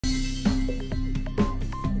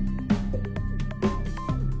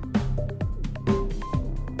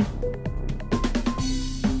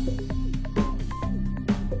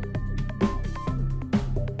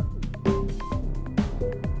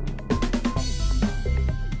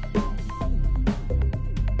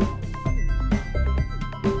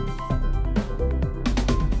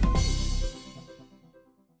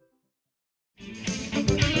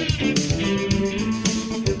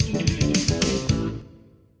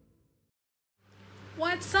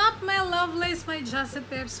What's up, my lovelies, my Jazzy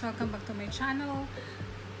Peeps? Welcome back to my channel.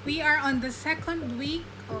 We are on the second week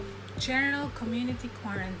of general community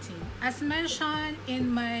quarantine. As mentioned in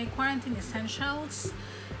my quarantine essentials,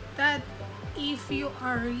 that if you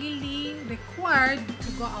are really required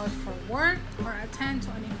to go out for work or attend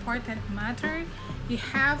to an important matter, you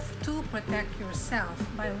have to protect yourself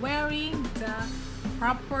by wearing the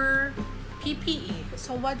proper PPE.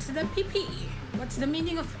 So what's the PPE? What's the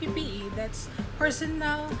meaning of PPE? That's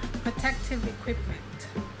personal protective equipment.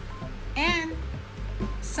 And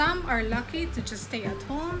some are lucky to just stay at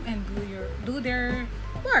home and do their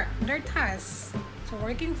work, their tasks. So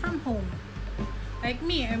working from home. Like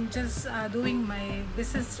me, I'm just doing my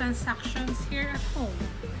business transactions here at home.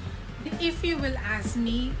 If you will ask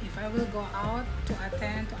me if I will go out to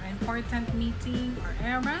attend to an important meeting or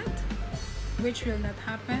errand, which will not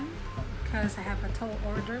happen because I have a tall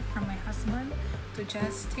order from my husband to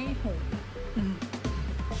just stay home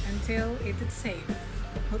until it is safe.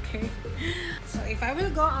 Okay, so if I will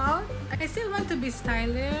go out, I still want to be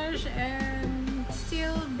stylish and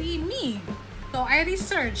still be me. So I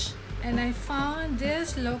researched and I found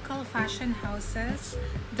these local fashion houses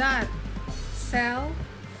that sell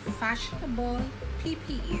fashionable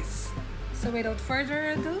PPEs. So without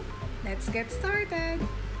further ado, let's get started.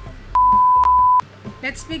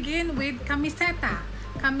 Let's begin with KAMISETA.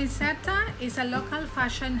 KAMISETA is a local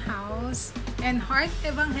fashion house and Heart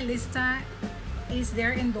Evangelista is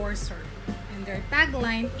their endorser. And their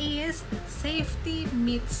tagline is "Safety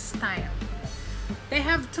meets style." They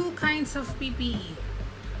have two kinds of PPE.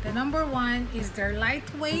 The number one is their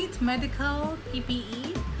lightweight medical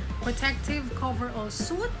PPE, protective coverall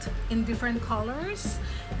suit in different colors.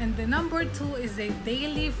 And the number two is a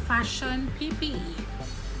daily fashion PPE.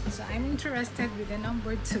 So I'm interested with the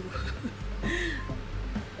number two.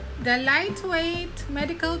 The lightweight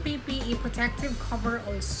medical PPE protective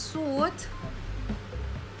coverall suit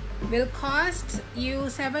will cost you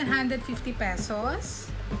 750 pesos.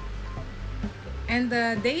 And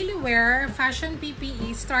the daily wear fashion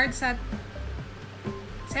PPE starts at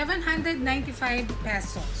 795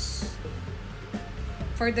 pesos.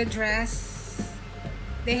 For the dress,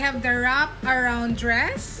 they have the wrap around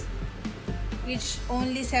dress, which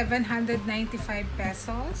only 795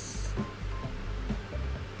 pesos.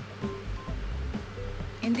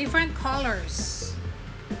 In different colors.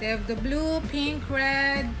 They have the blue, pink,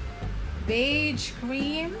 red, beige,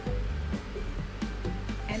 cream,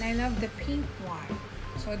 and I love the pink one.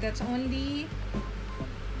 So that's only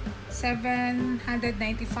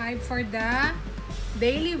 795 for the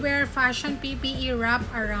daily wear fashion PPE wrap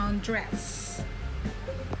around dress.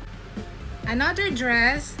 Another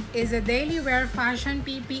dress is a daily wear fashion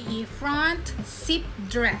PPE front zip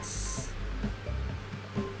dress.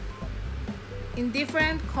 In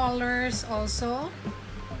different colors also.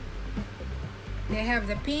 They have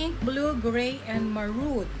the pink, blue, gray, and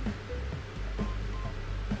maroon.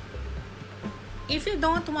 If you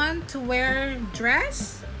don't want to wear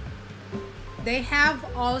dress, they have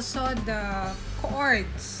also the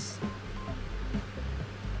cords.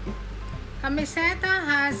 KAMISETA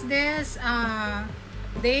has this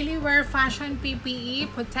daily wear fashion PPE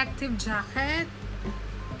protective jacket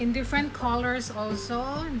in different colors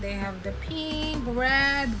also. They have the pink,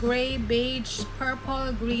 red, gray, beige,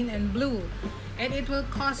 purple, green, and blue. And it will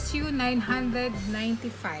cost you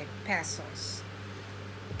 995 pesos.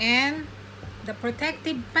 And the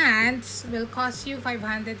protective pants will cost you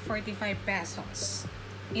 545 pesos.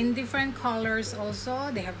 In different colors also.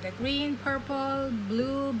 They have the green, purple,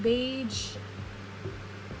 blue, beige,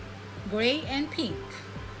 gray, and pink.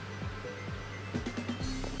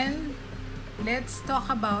 And let's talk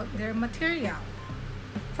about their material.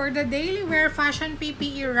 For the daily wear fashion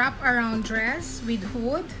PPE wrap around dress with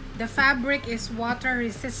hood, the fabric is water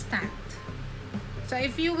resistant. So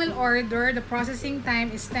if you will order, the processing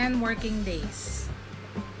time is 10 working days.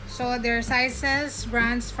 So their sizes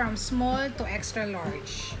runs from small to extra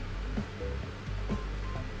large.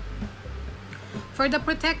 For the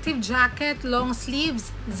protective jacket, long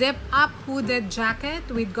sleeves, zip up hooded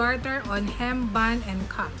jacket with garter on hem, band, and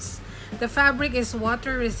cuffs. The fabric is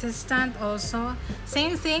water resistant also.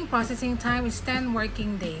 Same thing, processing time is 10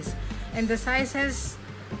 working days. And the sizes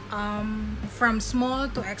from small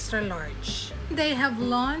to extra large. They have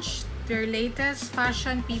launched their latest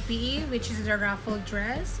fashion PPE, which is the ruffle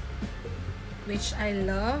dress, which I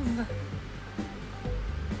love.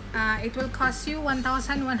 It will cost you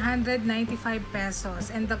 1,195 pesos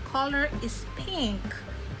and the color is pink.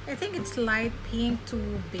 I think it's light pink to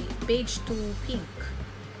beige to pink.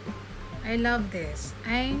 I love this.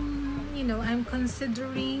 I'm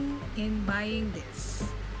considering in buying this.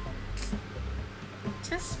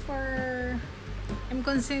 just for, I'm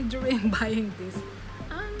considering buying this.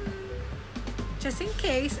 Just in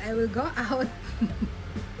case I will go out.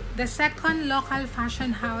 The second local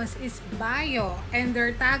fashion house is BAYO, and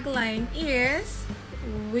their tagline is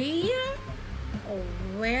where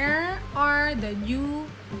are the new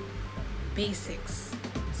basics?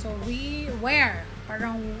 So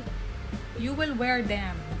parang you will wear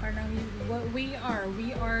them. Parang we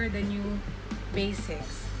are the new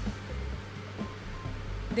basics.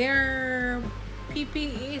 Their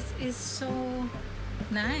PPEs is so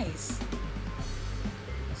nice.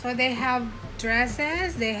 So they have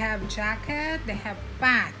dresses, they have jacket, they have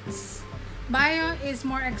pants. BAYO is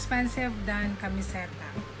more expensive than KAMISETA.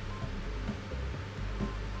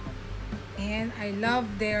 And I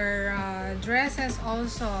love their dresses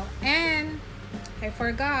also. And I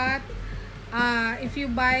forgot, if you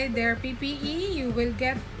buy their PPE, you will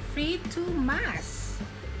get free 2 masks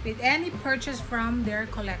with any purchase from their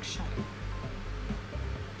collection.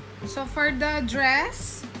 So for the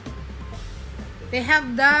dress, they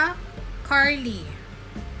have the Carly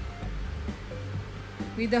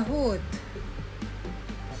with the hood,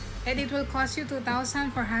 and it will cost you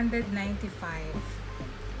 2,495.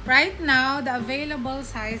 Right now, the available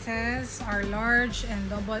sizes are large and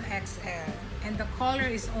double XL, and the color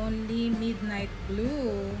is only midnight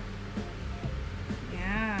blue.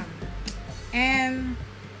 Yeah, and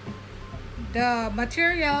the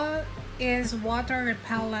material is water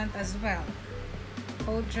repellent as well.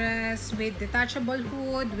 Coat dress with detachable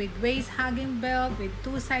hood, with waist hugging belt, with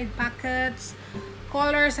 2 side pockets.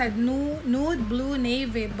 Colors are nude, blue,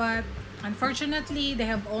 navy, but unfortunately they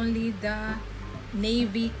have only the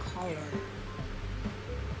navy color.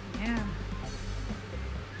 Yeah,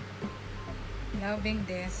 loving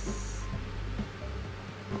this.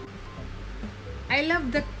 I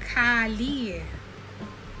love the Kali,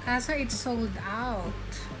 kaso it's sold out.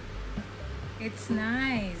 It's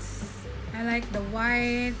nice. I like the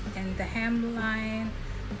white and the hemline.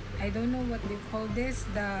 I don't know what they call this.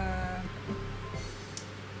 The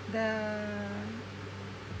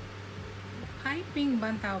piping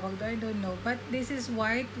bang tawag, I don't know. But this is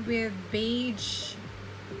white with beige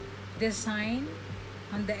design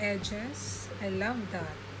on the edges. I love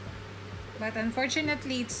that. But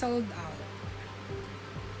unfortunately, it's sold out.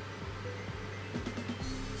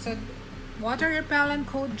 So water repellent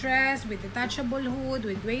coat dress with detachable hood,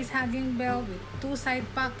 with waist hugging belt, with 2 side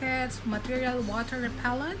pockets, material water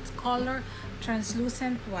repellent, color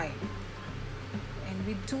translucent white, and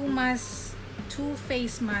with 2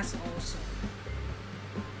 face masks also.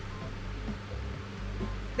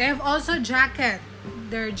 They have also jacket.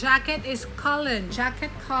 Their jacket is jacket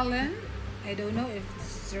Cullen. I don't know if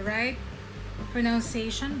it's the right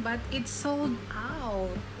pronunciation, but it's sold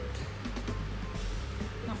out.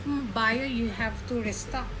 From BAYO, you have to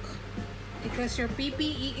restock because your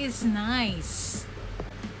PPE is nice.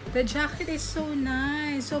 The jacket is so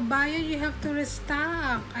nice. So BAYO, you have to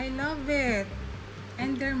restock. I love it.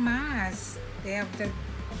 And their masks, they have the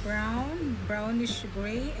brownish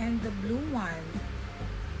gray, and the blue one.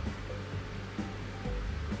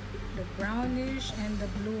 The brownish and the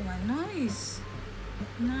blue one.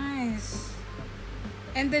 Nice.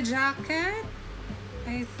 And the jacket,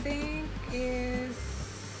 I think, is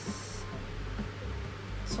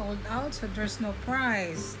sold out, so there's no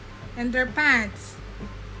price. And their pants,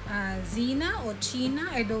 Zina or China,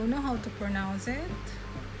 I don't know how to pronounce it,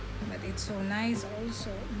 but it's so nice also.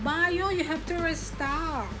 BAYO, you have to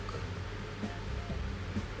restock.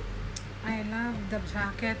 I love the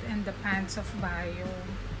jacket and the pants of BAYO.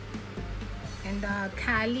 And the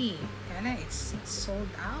Kali, it's sold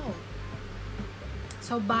out.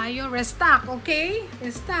 So BAYO, restock, okay?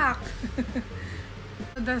 Restock.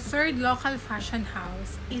 The third local fashion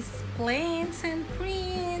house is Plains and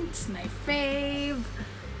Prints, my fave.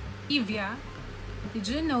 Ivia, did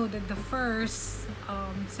you know that the first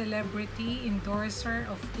celebrity endorser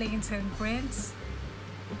of Plains and Prints,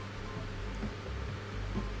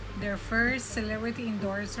 their first celebrity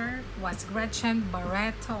endorser was Gretchen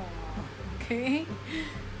Barreto? Okay,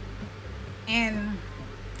 and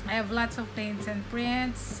I have lots of Plains and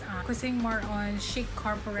Prints, focusing more on chic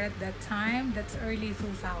corporate that time. That's early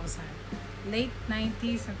 2000, late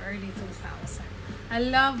 90s and early 2000. I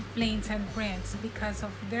love Plains and Prints because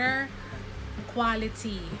of their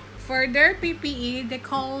quality. For their PPE, they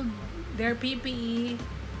call their PPE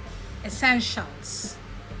essentials.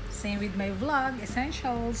 Same with my vlog,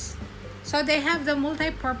 essentials. So they have the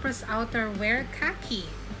multi-purpose outerwear khaki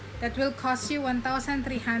that will cost you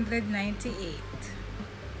 1,398.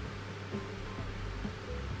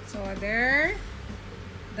 So their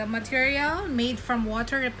The material made from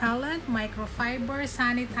water repellent, microfiber,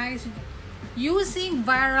 sanitized using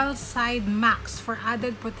viral side masks for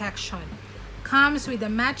added protection. Comes with a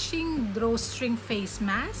matching drawstring face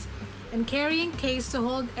mask and carrying case to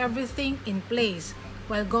hold everything in place.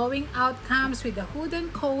 While going out, comes with a hood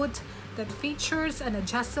and coat that features an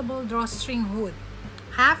adjustable drawstring hood,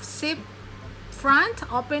 half zip front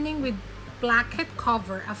opening with placket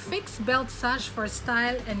cover, a fixed belt sash for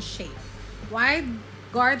style and shape, wide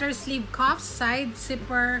garter sleeve cuffs, side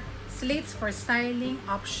zipper slits for styling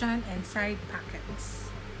option, and side pockets.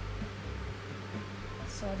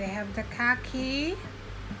 So they have the khaki.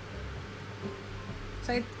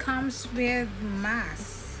 So it comes with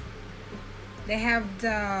masks. They have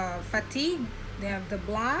the fatigue, they have the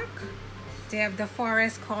black, they have the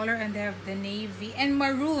forest color, and they have the navy and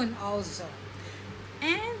maroon also.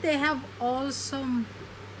 And they have also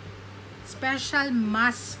special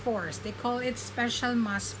mask force. They call it special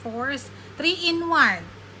mask force 3-in-1.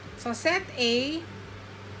 So set A,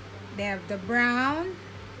 they have the brown,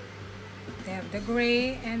 they have the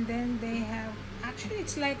gray, and then they have, actually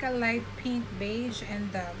it's like a light pink, beige,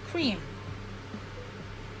 and the cream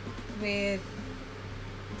with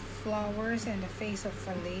flowers and the face of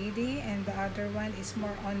a lady. And the other one is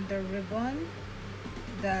more on the ribbon,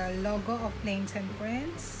 the logo of Plains and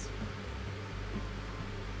Prints.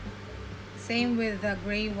 Same with the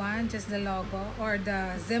gray one, just the logo or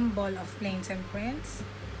the symbol of Plains and Prints.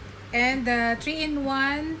 And the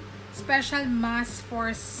 3-in-1 special mask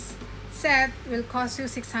force set will cost you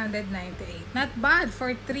 $698. Not bad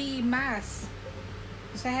for 3 masks.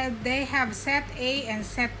 So they have set A and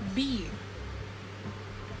set B.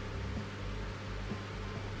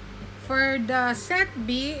 For the set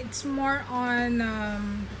B, it's more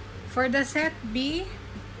on for the set B,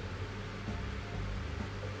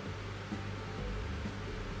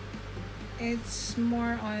 it's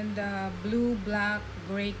more on the blue, black,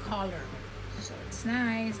 gray color. So it's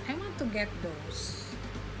nice. I want to get those.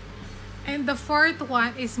 And the fourth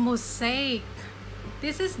one is MOSAIC.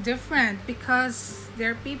 This is different because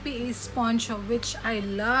their PPE is poncho, which I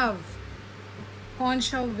love.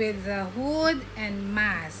 Poncho with the hood and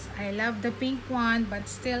mask. I love the pink one, but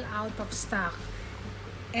still out of stock.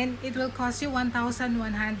 And it will cost you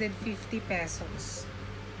 1,150 pesos.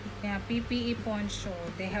 Yeah, PPE poncho.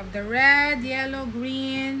 They have the red, yellow,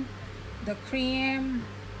 green, the cream,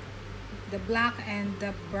 the black, and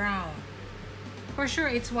the brown. For sure,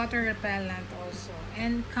 it's water repellent also.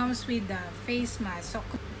 And comes with the face mask.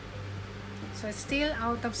 So it's still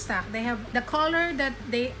out of stock. They have the color that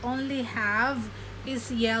they only have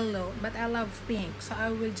is yellow, but I love pink, so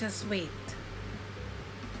I will just wait.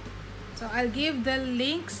 So I'll give the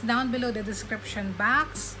links down below the description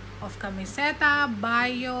box of KAMISETA,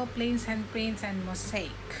 BAYO, Plains and Prints, and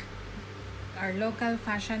MOSAIC, our local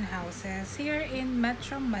fashion houses here in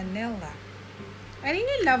Metro Manila. I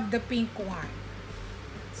really love the pink one.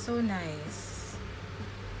 So nice.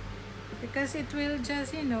 Because it will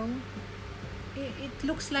just, you know, it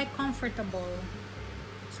looks like comfortable.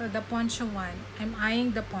 So the poncho one, I'm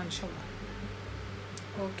eyeing the poncho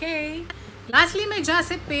one. Okay. Lastly, my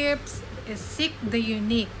Jazzy Peeps is Seek the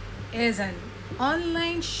Unique. Is an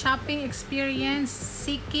online shopping experience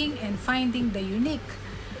seeking and finding the unique.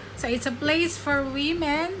 So it's a place for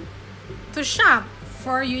women to shop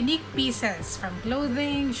for unique pieces from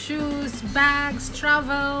clothing, shoes, bags,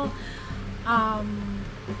 travel,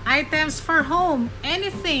 items for home,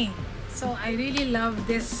 anything. So I really love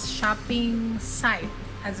this shopping site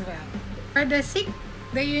as well. For the Seek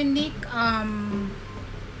the Unique,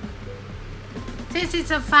 since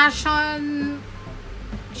it's a fashion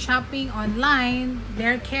shopping online,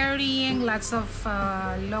 they're carrying lots of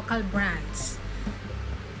local brands.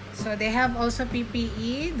 So they have also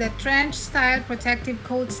PPE. The trench style protective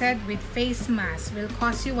coat set with face mask will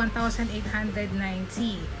cost you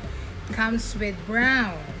 1,890. It comes with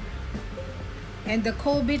brown. And the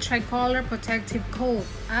Kobe tricolor protective coat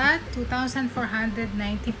at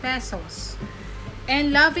 2,490 pesos.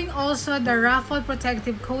 And loving also the ruffle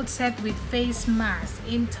protective coat set with face mask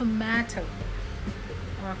in tomato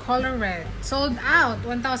or color red. Sold out,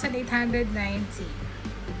 1,890.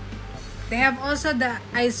 They have also the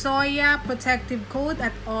Isoya protective coat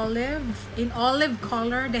at olive, in olive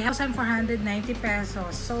color. They have 1,490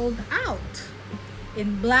 pesos. Sold out.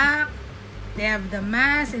 In black, they have the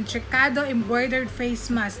mask in Chicado embroidered face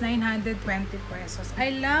mask, 920 pesos.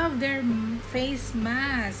 I love their face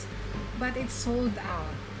mask, but it's sold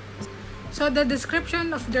out. So the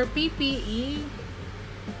description of their PPE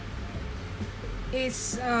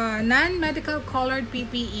is non-medical colored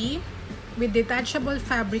PPE with detachable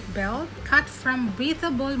fabric belt cut from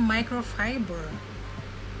breathable microfiber.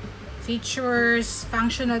 Features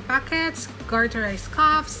functional pockets, garterized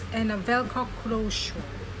cuffs, and a Velcro closure.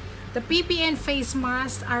 The PPE and face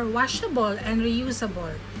masks are washable and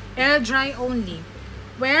reusable, air dry only.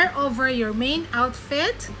 Wear over your main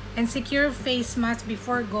outfit and secure face mask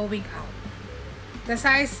before going out. The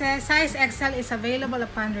size XL is available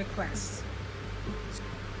upon request.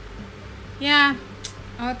 Yeah,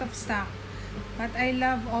 out of stock. But I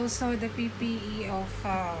love also the PPE of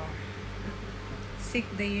Sick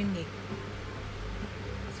the Unique.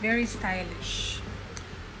 It's very stylish.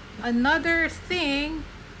 Another thing,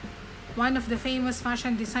 one of the famous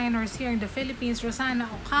fashion designers here in the Philippines, Rosana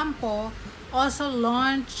Ocampo, also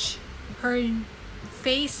launched her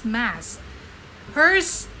face mask.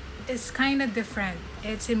 Hers is kind of different.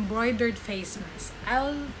 It's embroidered face mask.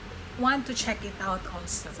 I'll want to check it out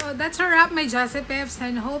also. So that's a wrap, my Jazzy Peeps,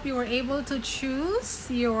 and hope you were able to choose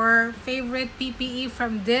your favorite PPE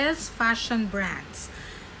from this fashion brands.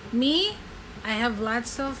 Me, I have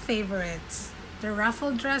lots of favorites. The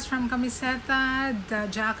ruffled dress from KAMISETA, the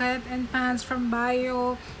jacket and pants from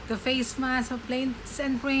BAYO, the face mask of plains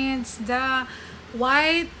and prints, the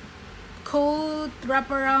white coat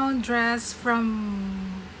wraparound dress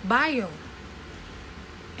from BAYO,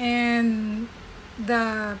 and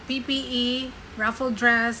the PPE ruffled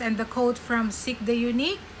dress and the coat from Sick the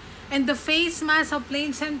Unique, and the face mask of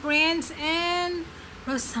plains and prints and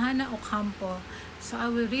Rosana Ocampo. So I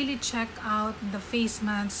will really check out the face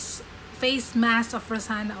mask of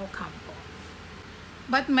Rosana Ocampo.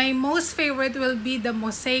 But my most favorite will be the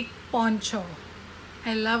MOSAIC poncho.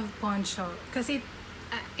 I love poncho because it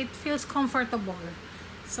feels comfortable.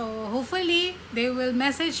 So hopefully they will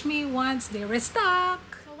message me once they restock.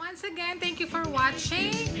 So once again, thank you for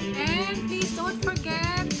watching, and please don't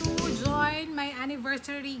forget to join my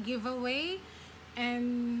anniversary giveaway,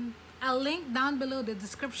 and I'll link down below the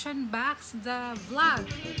description box the vlog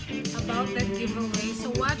about that giveaway. So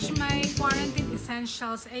watch my quarantine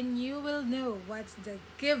essentials and you will know what's the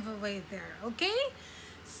giveaway there, okay?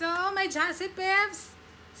 So my Jazzy Peeps,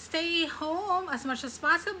 stay home as much as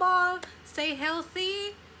possible, stay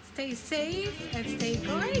healthy, stay safe, and stay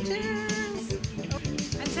gorgeous.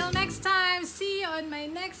 Until next time, see you on my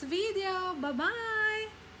next video. Bye-bye.